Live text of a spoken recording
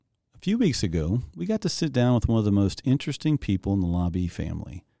few weeks ago, we got to sit down with one of the most interesting people in the LaVie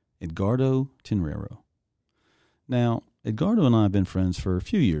family, Edgardo Tenreiro. Now, Edgardo and I have been friends for a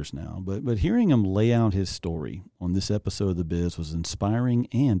few years now, but hearing him lay out his story on this episode of The Biz was inspiring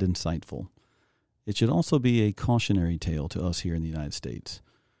and insightful. It should also be a cautionary tale to us here in the United States.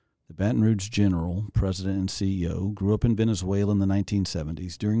 The Baton Rouge General, President and CEO, grew up in Venezuela in the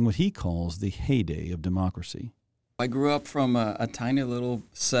 1970s during what he calls the heyday of democracy. I grew up from a tiny little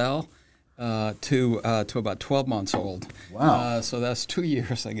cell to about 12 months old. Wow. So that's 2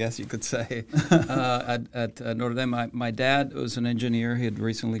 years, I guess you could say, at Notre Dame. My dad was an engineer. He had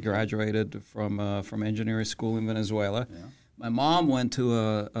recently graduated from engineering school in Venezuela. Yeah. My mom went to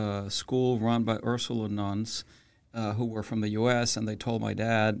a school run by Ursula nuns who were from the U.S., and they told my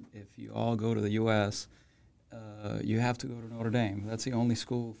dad, if you all go to the U.S., you have to go to Notre Dame. That's the only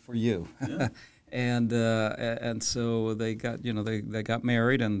school for you. Yeah. And so they got they got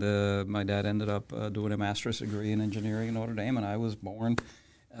married, and my dad ended up doing a master's degree in engineering at Notre Dame, and I was born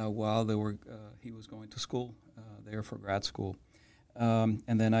while he was going to school there for grad school, and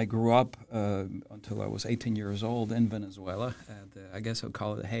then I grew up until I was 18 years old in Venezuela. I guess I'd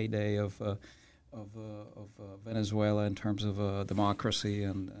call it the heyday of Venezuela in terms of democracy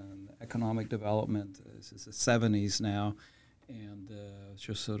and economic development. This is the 70s now, and it's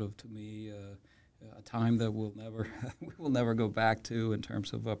just sort of, to me, a time that we will never go back to in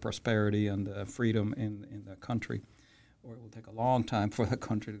terms of prosperity and freedom in the country, or it will take a long time for the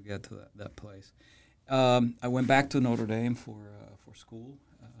country to get to that place. I went back to Notre Dame for school.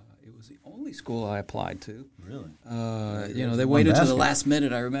 It was the only school I applied to. Really? They waited to the last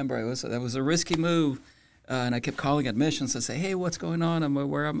minute. I remember that was a risky move, and I kept calling admissions to say, "Hey, what's going on?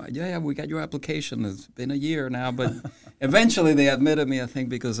 Where am I? Yeah, we got your application. It's been a year now, but eventually they admitted me. I think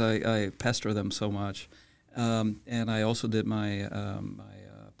because I pester them so much, and I also did my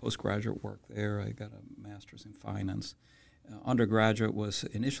postgraduate work there. I got a master's in finance. Undergraduate was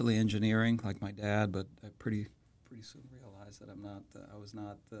initially engineering, like my dad, but I pretty soon realized that I was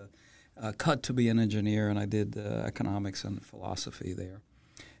not cut to be an engineer, and I did economics and philosophy there.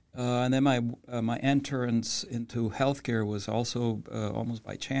 And then my entrance into healthcare was also almost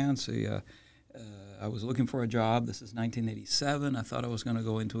by chance. I was looking for a job. This is 1987. I thought I was going to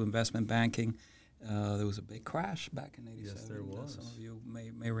go into investment banking. There was a big crash back in 87. Yes, there was. Some of you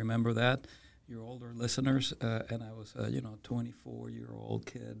may remember that, your older listeners. And I was a 24-year-old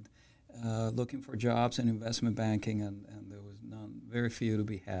kid looking for jobs in investment banking, and there was very few to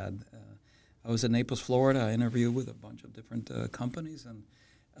be had. I was in Naples, Florida. I interviewed with a bunch of different companies, and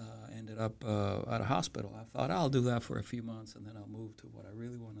ended up at a hospital. I thought I'll do that for a few months, and then I'll move to what I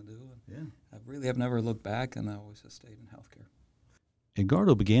really want to do. And I really have never looked back, and I always have stayed in healthcare.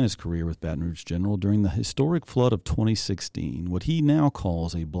 Edgardo began his career with Baton Rouge General during the historic flood of 2016, what he now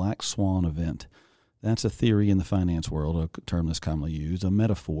calls a black swan event. That's a theory in the finance world, a term that's commonly used, a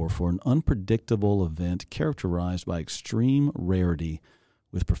metaphor for an unpredictable event characterized by extreme rarity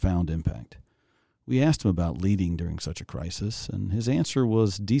with profound impact. We asked him about leading during such a crisis, and his answer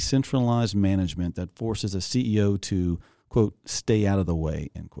was decentralized management that forces a CEO to, quote, stay out of the way,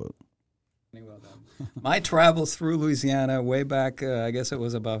 end quote. My travels through Louisiana way back, I guess it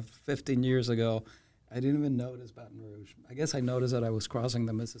was about 15 years ago, I didn't even notice Baton Rouge. I guess I noticed that I was crossing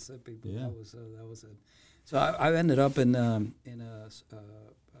the Mississippi, but that was it. So I ended up in a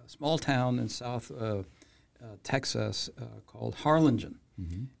small town in South Texas called Harlingen.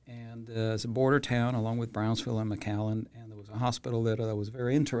 Mm-hmm. And it's a border town along with Brownsville and McAllen, and there was a hospital there that I was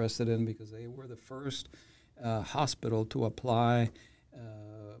very interested in because they were the first hospital to apply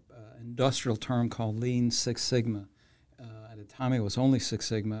an industrial term called Lean Six Sigma. At the time, it was only Six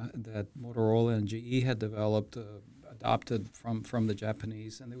Sigma that Motorola and GE had developed, adopted from the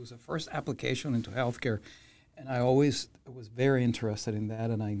Japanese, and it was the first application into healthcare. And I always was very interested in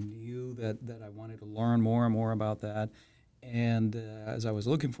that, and I knew that I wanted to learn more and more about that. And as I was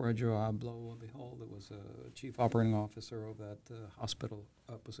looking for a job, lo and behold, there was a chief operating officer of that hospital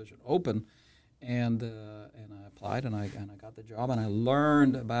position open, and I applied, and I got the job, and I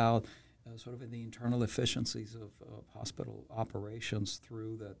learned about sort of the internal efficiencies of hospital operations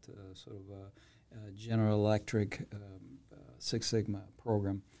through that General Electric Six Sigma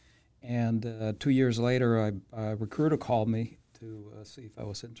program. And 2 years later, a recruiter called me to see if I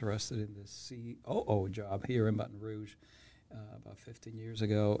was interested in this COO job here in Baton Rouge about 15 years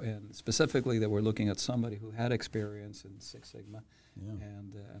ago. And specifically, they were looking at somebody who had experience in Six Sigma. Yeah.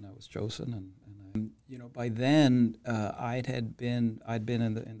 And I was chosen. And by then, I'd been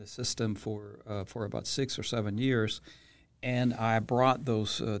in the system for about 6 or 7 years. And I brought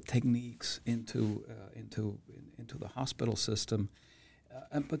those techniques into the hospital system.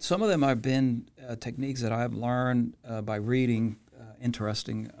 But some of them have been techniques that I've learned by reading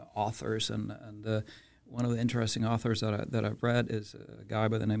interesting authors, and one of the interesting authors that I've read is a guy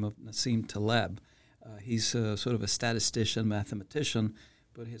by the name of Nassim Taleb. He's sort of a statistician, mathematician,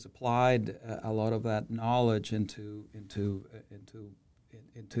 but he's applied a lot of that knowledge into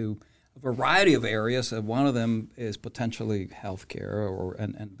a variety of areas. One of them is potentially healthcare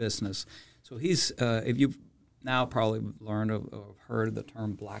and business. So he's if you've now probably learned or heard the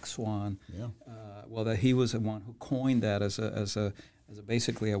term black swan. Yeah. Well, that he was the one who coined that as a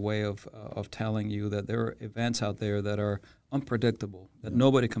basically a way of telling you that there are events out there that are unpredictable, that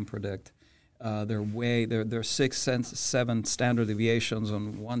nobody can predict. There are 6, 7 standard deviations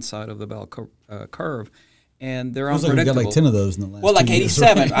on one side of the bell curve, and they're unpredictable. Like we got like 10 of those in the last. Well, like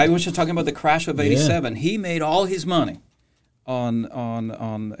 87. Years, right? I was just talking about the crash of 87. Yeah. He made all his money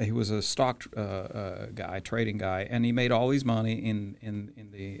on he was a stock guy, trading guy, and he made all his money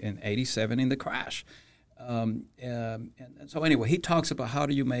in 87 in the crash. And so anyway, he talks about how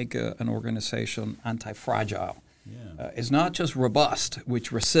do you make an organization anti-fragile. Yeah. It's not just robust,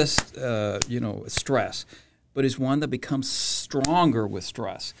 which resists stress, but is one that becomes stronger with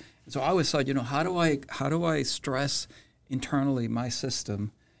stress. And so I always thought, how do I stress internally my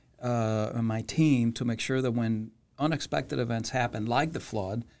system, and my team to make sure that when unexpected events happen, like the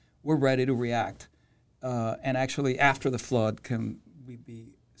flood, we're ready to react. And actually, after the flood, can we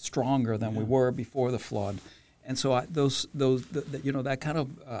be stronger than we were before the flood? And so that kind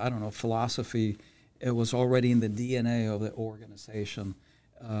of philosophy, it was already in the DNA of the organization,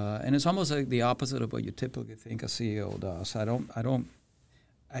 and it's almost like the opposite of what you typically think a CEO does.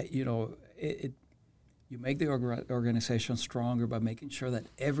 You make the organization stronger by making sure that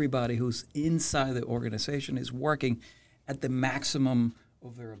everybody who's inside the organization is working at the maximum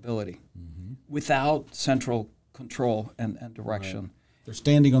of their ability, without central control and direction. Right. They're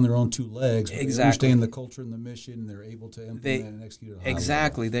standing on their own 2 legs. But exactly. They understand the culture and the mission, and they're able to implement and execute it.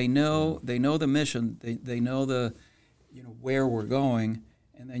 Exactly. They know the mission. They know the where we're going,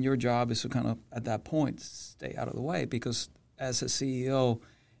 and then your job is to kind of at that point stay out of the way, because as a CEO,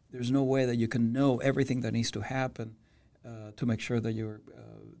 there's no way that you can know everything that needs to happen to make sure that you're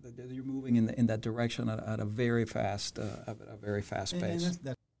moving in that direction at a very fast pace.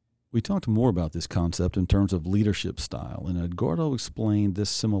 We talked more about this concept in terms of leadership style, and Edgardo explained this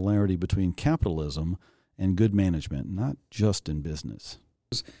similarity between capitalism and good management, not just in business.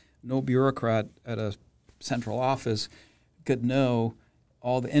 No bureaucrat at a central office could know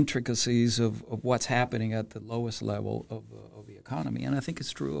all the intricacies of what's happening at the lowest level of the economy, and I think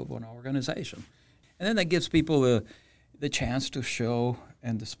it's true of an organization. And then that gives people the chance to show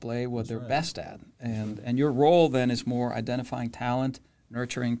and display what they're best at, and your role then is more identifying talent,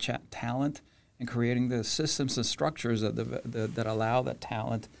 nurturing talent, and creating the systems and structures that allow that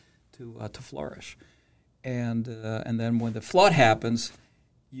talent to flourish. And then when the flood happens,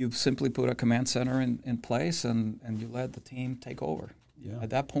 you simply put a command center in place, and you let the team take over. Yeah. At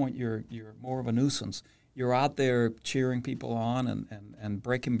that point, you're more of a nuisance. You're out there cheering people on and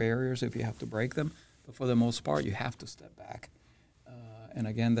breaking barriers if you have to break them, but for the most part, you have to step back. And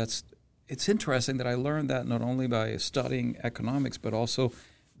again, it's interesting that I learned that not only by studying economics, but also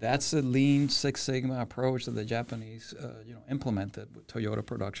that's the Lean Six Sigma approach that the Japanese implemented with Toyota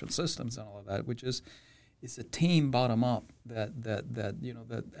Production Systems and all of that, which is it's a team bottom up that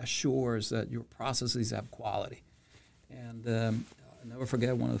assures that your processes have quality. And I'll never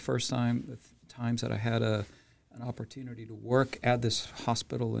forget one of the first times that I had an opportunity to work at this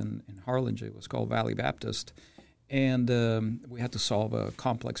hospital in Harlingen. It was called Valley Baptist. And we had to solve a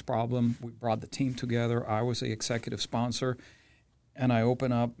complex problem. We brought the team together. I was the executive sponsor. And I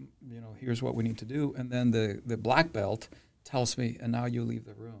open up, here's what we need to do. And then the black belt tells me, and now you leave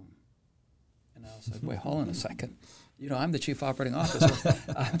the room. And I was like, wait, hold on a second. I'm the chief operating officer.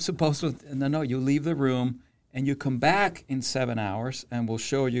 I'm supposed to, no, you leave the room and you come back in 7 hours and we'll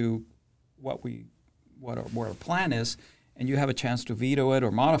show you what our plan is. And you have a chance to veto it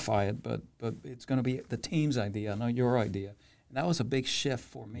or modify it, but it's going to be the team's idea, not your idea. And that was a big shift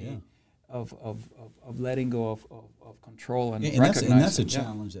for me of letting go of control and recognizing. And that's a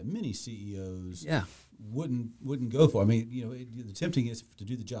challenge that many CEOs wouldn't go for. I mean, the tempting is to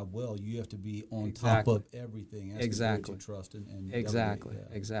do the job well, you have to be on top of everything. Exactly. To trust and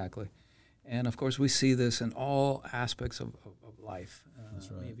Exactly. And of course, we see this in all aspects of life.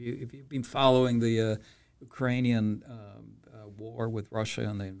 That's right. If you've been following the Ukrainian war with Russia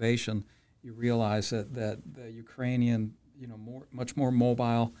and the invasion, you realize that the Ukrainian, much more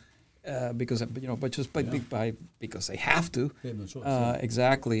mobile, because they have to. They have no choice.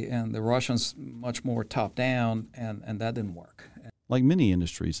 Exactly, and the Russians much more top down, and that didn't work. Like many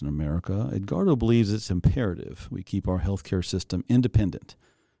industries in America, Edgardo believes it's imperative we keep our healthcare system independent,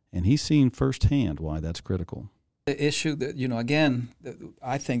 and he's seen firsthand why that's critical. The issue that, again,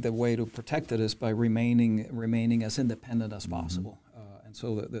 I think the way to protect it is by remaining as independent as possible. And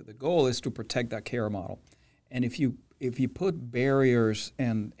so the goal is to protect that care model. And if you put barriers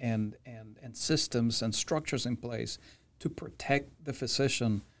and systems and structures in place to protect the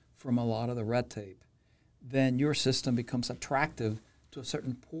physician from a lot of the red tape, then your system becomes attractive to a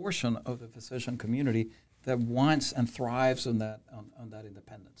certain portion of the physician community that wants and thrives on that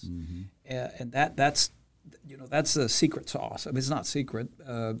independence. And that's the secret sauce. I mean, it's not secret.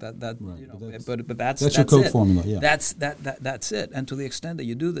 Right, but that's your Coke it. formula. Yeah, that's it. And to the extent that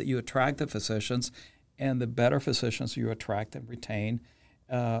you do that, you attract the physicians, and the better physicians you attract and retain,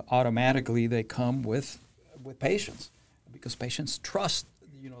 automatically they come with patients, because patients trust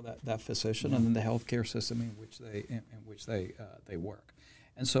that physician and then the healthcare system in which they work.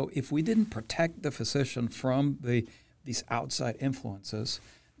 And so if we didn't protect the physician from these outside influences,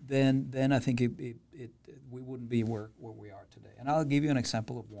 then I think we wouldn't be where we are today. And I'll give you an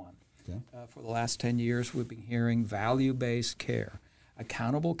example of one. Okay. For the last 10 years, we've been hearing value-based care,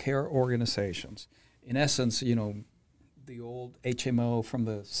 accountable care organizations. In essence, the old HMO from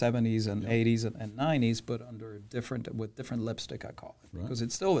the 70s and 80s and 90s, but with different lipstick, I call it, because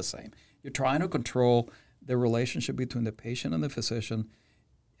it's still the same. You're trying to control the relationship between the patient and the physician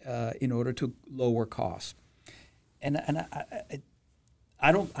in order to lower costs. And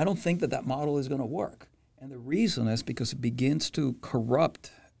I don't think that model is going to work. And the reason is because it begins to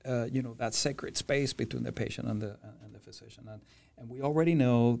corrupt, that sacred space between the patient and the physician. And we already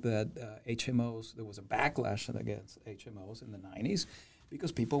know that HMOs, there was a backlash against HMOs in the 90s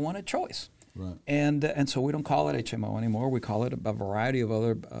because people wanted choice. Right. And so we don't call it HMO anymore. We call it a variety of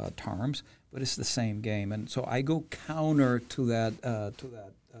other terms, but it's the same game. And so I go counter to that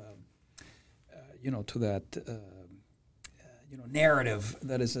narrative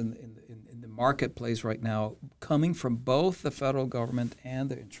that is in the marketplace right now, coming from both the federal government and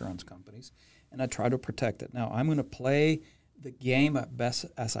the insurance companies, and I try to protect it. Now, I'm going to play the game as best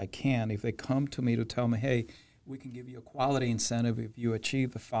as I can. If they come to me to tell me, hey, we can give you a quality incentive if you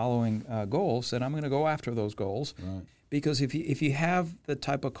achieve the following goals, then I'm going to go after those goals. Right. Because if you have the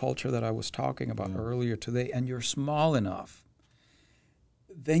type of culture that I was talking about earlier today, and you're small enough,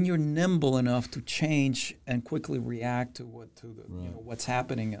 then you're nimble enough to change and quickly react to what's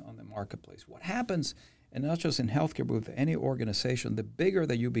happening on the marketplace. What happens, and not just in healthcare, but with any organization, the bigger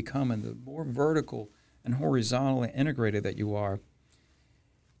that you become and the more vertical and horizontally integrated that you are,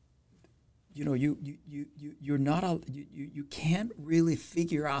 you can't really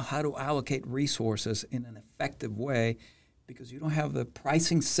figure out how to allocate resources in an effective way, because you don't have the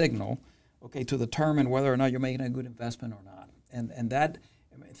pricing signal, to determine whether or not you're making a good investment or not. And that,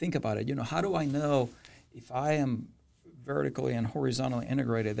 think about it. How do I know if I am vertically and horizontally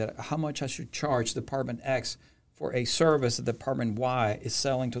integrated that how much I should charge Department X for a service that Department Y is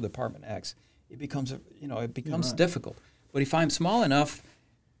selling to Department X? It becomes difficult. But if I'm small enough,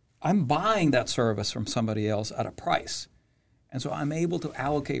 I'm buying that service from somebody else at a price. And so I'm able to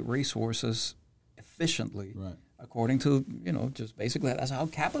allocate resources efficiently according to, just basically that's how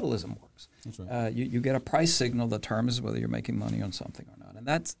capitalism works. That's right. You get a price signal that determines whether you're making money on something or not.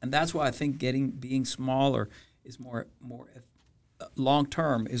 And that's why I think being smaller is more long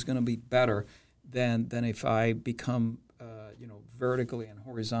term is going to be better than if I become vertically and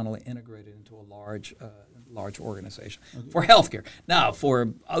horizontally integrated into a large organization. For healthcare. Now,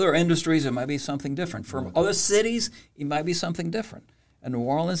 for other industries, it might be something different. For other cities, it might be something different. And New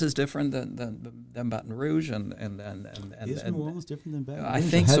Orleans is different than Baton Rouge, and is New Orleans different than Baton Rouge? I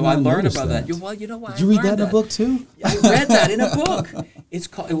think so. I learned about that. Well, you know what? Did you read that in a book too? I read that in a book.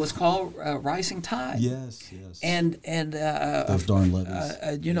 It was called Rising Tide. Yes. And those darn levees.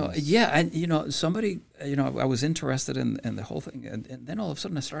 Somebody, I was interested in the whole thing, and then all of a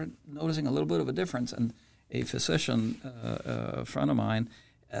sudden I started noticing a little bit of a difference. And a physician, a friend of mine,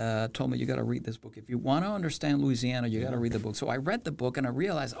 told me, you got to read this book. If you want to understand Louisiana, you got to read the book. So I read the book and I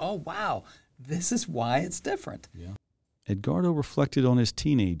realized, oh, wow, this is why it's different. Yeah. Edgardo reflected on his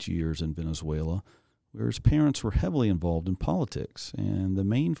teenage years in Venezuela, where his parents were heavily involved in politics, and the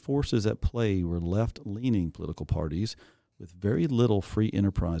main forces at play were left-leaning political parties with very little free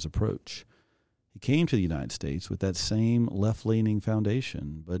enterprise approach. He came to the United States with that same left-leaning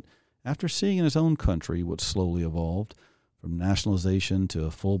foundation, but after seeing in his own country what slowly evolved, from nationalization to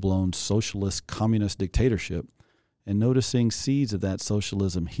a full-blown socialist communist dictatorship, and noticing seeds of that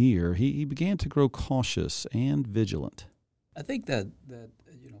socialism here, he began to grow cautious and vigilant. I think that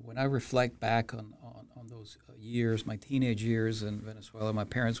when I reflect back on on those years, my teenage years in Venezuela. My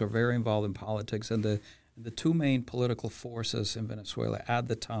parents were very involved in politics, and the two main political forces in Venezuela at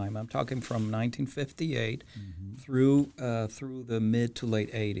the time, I'm talking from 1958 through the mid to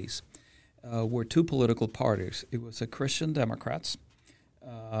late 80s, were two political parties. It was the Christian Democrats,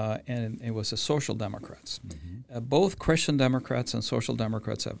 and it was the Social Democrats. Both Christian Democrats and Social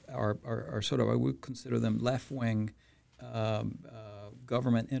Democrats are sort of, I would consider them left-wing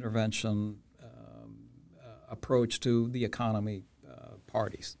government intervention approach to the economy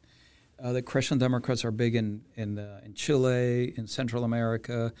parties. The Christian Democrats are big in Chile, in Central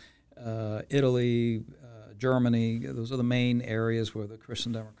America, Italy, Germany. Those are the main areas where the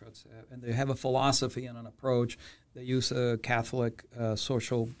Christian Democrats have. And they have a philosophy and an approach. They use Catholic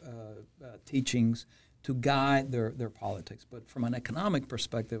social teachings to guide their politics. But from an economic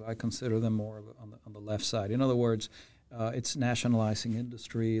perspective, I consider them more on the left side. In other words, it's nationalizing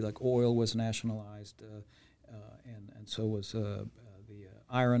industry, like oil was nationalized, and so was the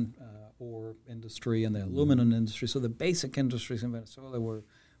iron ore industry and the aluminum industry. So the basic industries in Venezuela were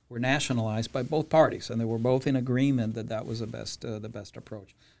nationalized by both parties, and they were both in agreement that was the best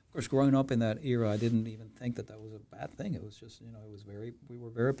approach. Of course, growing up in that era, I didn't even think that was a bad thing. It was just, we were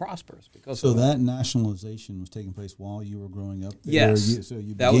very prosperous because. So that nationalization was taking place while you were growing up there? Yes. So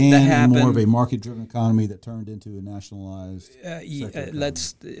you began in more of a market-driven economy that turned into a nationalized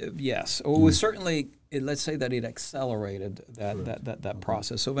yes. Or it was certainly, let's say that it accelerated that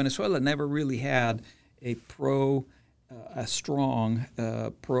process. So Venezuela never really had a strong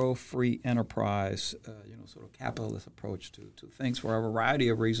pro-free enterprise, sort of capitalist approach to things for a variety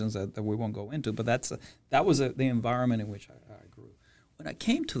of reasons that we won't go into. But that was the environment in which I grew. When I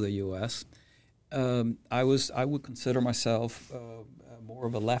came to the U.S., I would consider myself more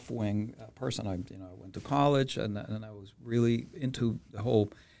of a left-wing person. I went to college, and I was really into the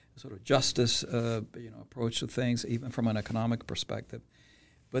whole sort of justice approach to things, even from an economic perspective.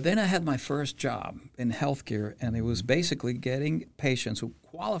 But then I had my first job in healthcare, and it was basically getting patients who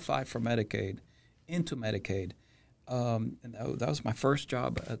qualified for Medicaid into Medicaid. And that was my first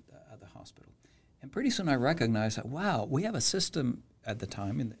job at the hospital. And pretty soon I recognized that, wow, we have a system at the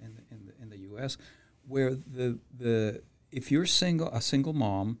time in the U.S. where if you're a single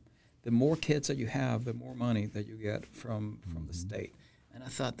mom, the more kids that you have, the more money that you get from the state. And I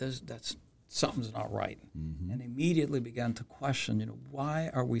thought that's something's not right. And immediately began to question, why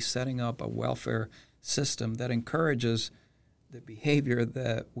are we setting up a welfare system that encourages the behavior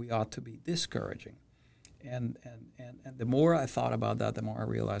that we ought to be discouraging? And the more I thought about that, the more I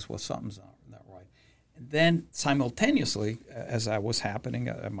realized, well, something's not right. And then simultaneously, as that was happening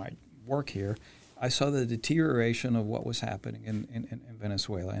at my work here, I saw the deterioration of what was happening in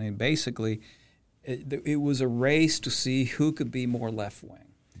Venezuela. And it was a race to see who could be more left-wing.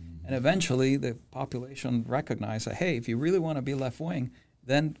 And eventually the population recognized that, hey, if you really want to be left-wing,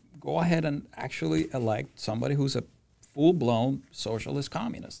 then go ahead and actually elect somebody who's a full-blown socialist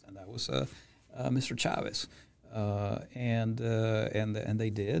communist. And that was Mr. Chavez. And they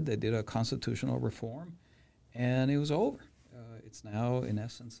did. They did a constitutional reform, and it was over. It's now, in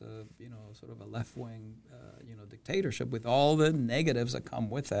essence, sort of a left-wing, dictatorship with all the negatives that come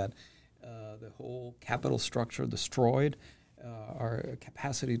with that. The whole capital structure destroyed. Our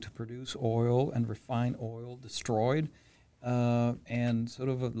capacity to produce oil and refine oil destroyed, and sort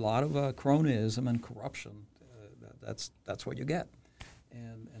of a lot of cronyism and corruption. That's what you get,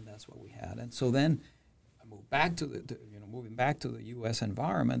 and that's what we had. And so then, I moved back to moving back to the U.S.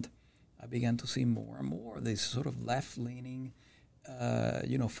 environment, I began to see more and more these sort of left-leaning,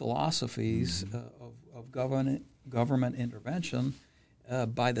 philosophies of government intervention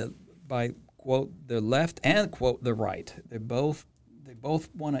by quote the left and quote the right. They both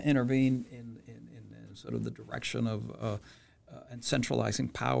want to intervene in sort of the direction of and centralizing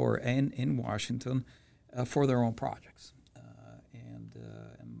power in Washington for their own projects, and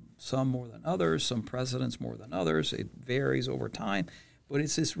some more than others, some presidents more than others. It varies over time, but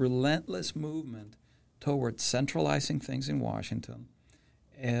it's this relentless movement toward centralizing things in Washington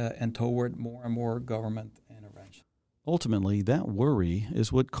and toward more and more government intervention. Ultimately, that worry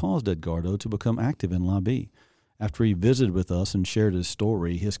is what caused Edgardo to become active in LABI. After he visited with us and shared his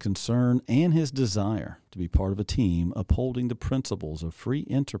story, his concern, and his desire to be part of a team upholding the principles of free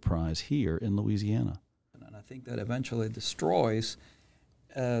enterprise here in Louisiana. And I think that eventually destroys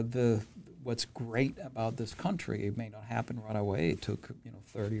what's great about this country. It may not happen right away. It took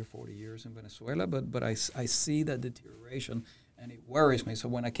 30 or 40 years in Venezuela, but I see that deterioration, and it worries me. So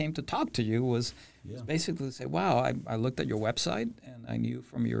when I came to talk to you was basically to say, wow, I looked at your website, and I knew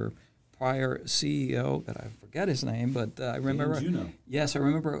from your prior CEO that I forget his name, but I remember. Yes, I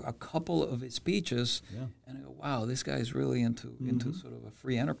remember a couple of his speeches, and I go, "Wow, this guy's really into sort of a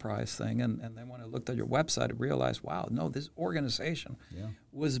free enterprise thing." And then when I looked at your website, I realized, wow, no, this organization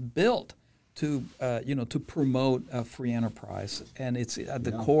was built to to promote free enterprise, and it's at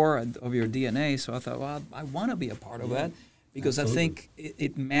the core of your DNA. So I thought, well, I want to be a part of that because I think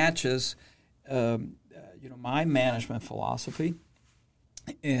it matches, my management philosophy,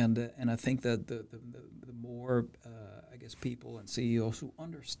 and I think that the more I guess people and CEOs who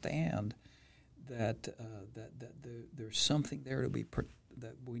understand that there's something there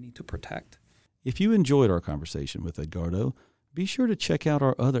that we need to protect. If you enjoyed our conversation with Edgardo, be sure to check out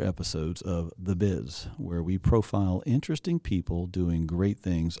our other episodes of The Biz, where we profile interesting people doing great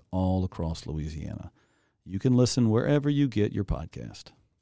things all across Louisiana. You can listen wherever you get your podcast.